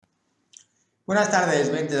Buenas tardes,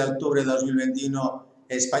 20 de octubre de 2021,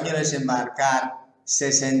 Españoles embarcar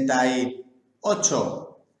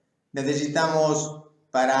 68. Necesitamos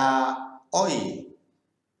para hoy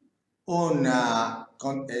un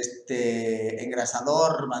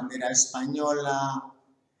engrasador, bandera española,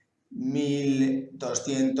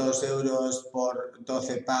 1.200 euros por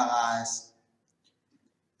 12 pagas.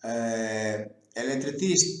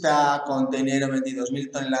 Electricista, contenero 22.000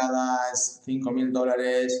 toneladas, 5.000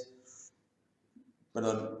 dólares.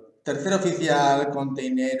 Perdón, tercer oficial,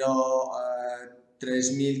 contenero,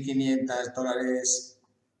 3.500 dólares,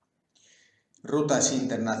 rutas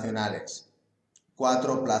internacionales,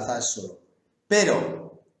 4 plazas solo.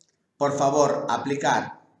 Pero, por favor,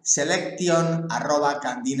 aplicar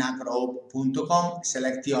selection@candinagroup.com,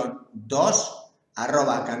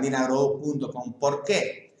 selection2@candinagroup.com. ¿Por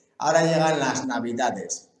qué? Ahora llegan las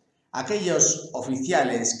navidades. Aquellos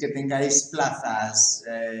oficiales que tengáis plazas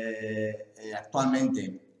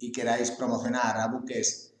actualmente y queráis promocionar a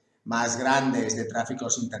buques más grandes de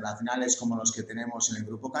tráficos internacionales como los que tenemos en el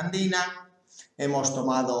Grupo Candina, hemos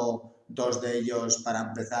tomado 2 de ellos para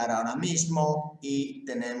empezar ahora mismo y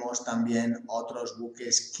tenemos también otros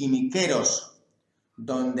buques quimiqueros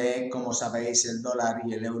donde, como sabéis, el dólar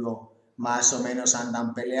y el euro más o menos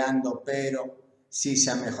andan peleando, pero sí se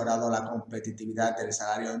ha mejorado la competitividad del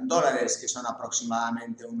salario en dólares, que son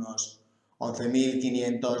aproximadamente unos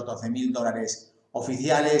 11.500, 12.000 dólares.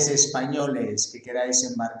 Oficiales españoles que queráis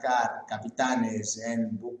embarcar, capitanes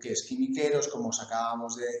en buques quimiqueros, como os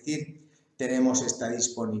acabamos de decir, tenemos esta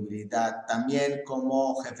disponibilidad. También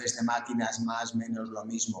como jefes de máquinas, más o menos lo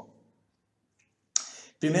mismo.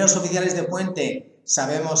 Primeros oficiales de puente,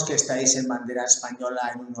 sabemos que estáis en bandera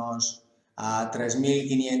española en unos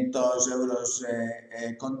 3.500 euros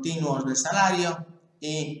continuos de salario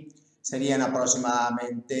y serían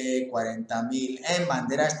aproximadamente 40.000 en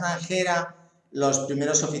bandera extranjera. Los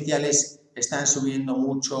primeros oficiales están subiendo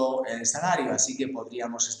mucho el salario, así que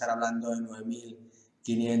podríamos estar hablando de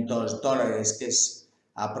 9.500 dólares, que es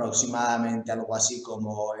aproximadamente algo así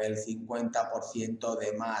como el 50%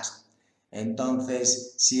 de más.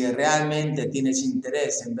 Entonces, si realmente tienes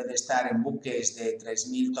interés, en vez de estar en buques de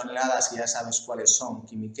 3.000 toneladas, que ya sabes cuáles son,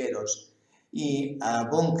 quimiqueros, y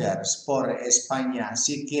bunkers por España,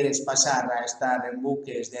 si quieres pasar a estar en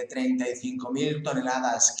buques de 35.000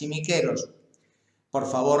 toneladas quimiqueros, por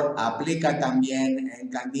favor, aplica también en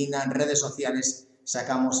Candina, en redes sociales,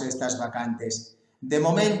 sacamos estas vacantes. De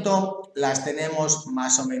momento las tenemos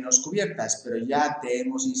más o menos cubiertas, pero ya te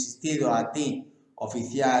hemos insistido a ti,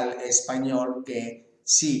 oficial español, que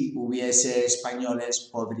si hubiese españoles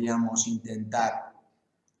podríamos intentar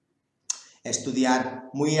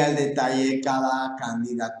estudiar muy al detalle cada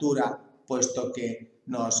candidatura, puesto que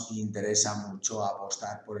nos interesa mucho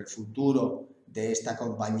apostar por el futuro de esta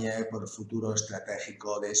compañía y por el futuro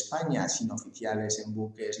estratégico de España. Sin oficiales en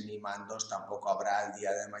buques ni mandos tampoco habrá el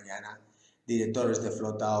día de mañana directores de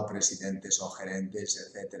flota o presidentes o gerentes,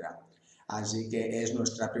 etc. Así que es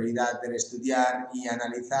nuestra prioridad el estudiar y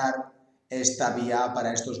analizar esta vía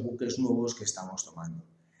para estos buques nuevos que estamos tomando.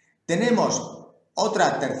 Tenemos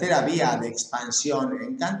otra tercera vía de expansión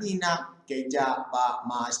en Candina que ya va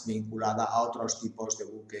más vinculada a otros tipos de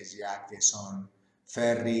buques, ya que son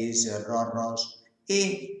ferries, rorros,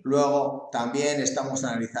 y luego también estamos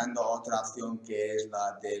analizando otra opción que es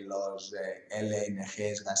la de los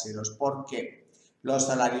LNGs gaseros, porque los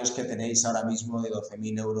salarios que tenéis ahora mismo de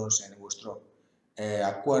 12.000 euros en vuestro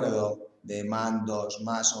acuerdo de mandos,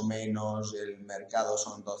 más o menos el mercado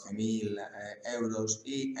son 12.000 euros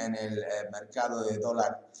y en el mercado de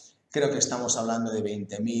dólar creo que estamos hablando de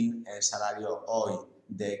 20.000 el salario hoy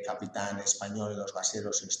de capitán español en los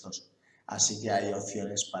gaseros estos. Así que hay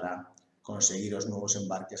opciones para conseguiros nuevos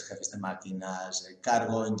embarques, jefes de máquinas,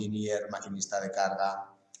 cargo, engineer, maquinista de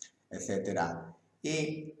carga, etcétera.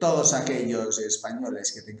 Y todos aquellos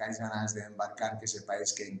españoles que tengáis ganas de embarcar, que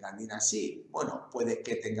sepáis que en Candina sí, bueno, puede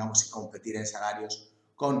que tengamos que competir en salarios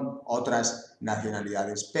con otras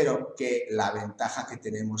nacionalidades, pero que la ventaja que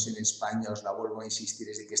tenemos en España, os la vuelvo a insistir,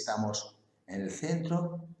 es de que estamos en el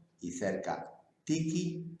centro y cerca,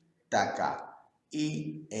 tiki taka.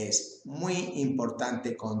 Y es muy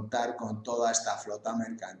importante contar con toda esta flota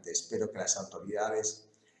mercante. Espero que las autoridades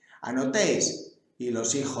anotéis, y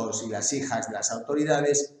los hijos y las hijas de las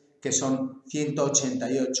autoridades, que son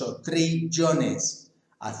 188 trillones.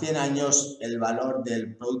 A 100 años el valor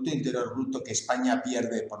del Producto Interior Bruto que España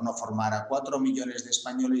pierde por no formar a 4 millones de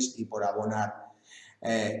españoles y por abonar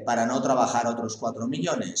para no trabajar otros 4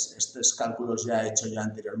 millones. Estos cálculos ya he hecho yo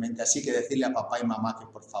anteriormente, así que decirle a papá y mamá que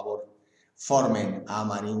por favor formen a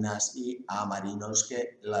marinas y a marinos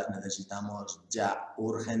que las necesitamos ya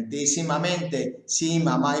urgentísimamente. Sí,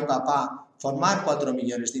 mamá y papá, formar 4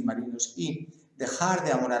 millones de marinos y dejar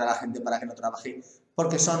de abonar a la gente para que no trabaje,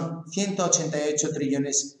 porque son 188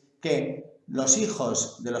 trillones que los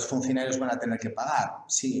hijos de los funcionarios van a tener que pagar.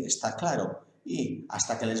 Sí, está claro. Y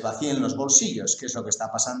hasta que les vacíen los bolsillos, que es lo que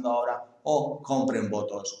está pasando ahora, o compren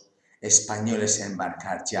votos. Españoles a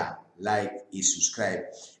embarcar ya. Like y subscribe.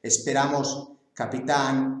 Esperamos,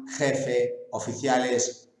 capitán, jefe,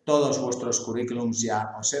 oficiales, todos vuestros currículums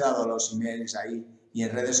ya. Os he dado los emails ahí y en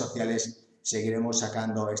redes sociales seguiremos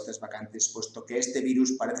sacando estas vacantes, puesto que este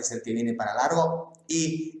virus parece ser que viene para largo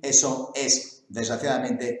y eso es,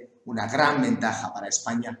 desgraciadamente, una gran ventaja para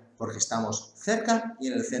España porque estamos cerca y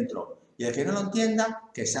en el centro. Y el que no lo entienda,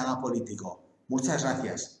 que se haga político. Muchas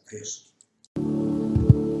gracias. Adiós.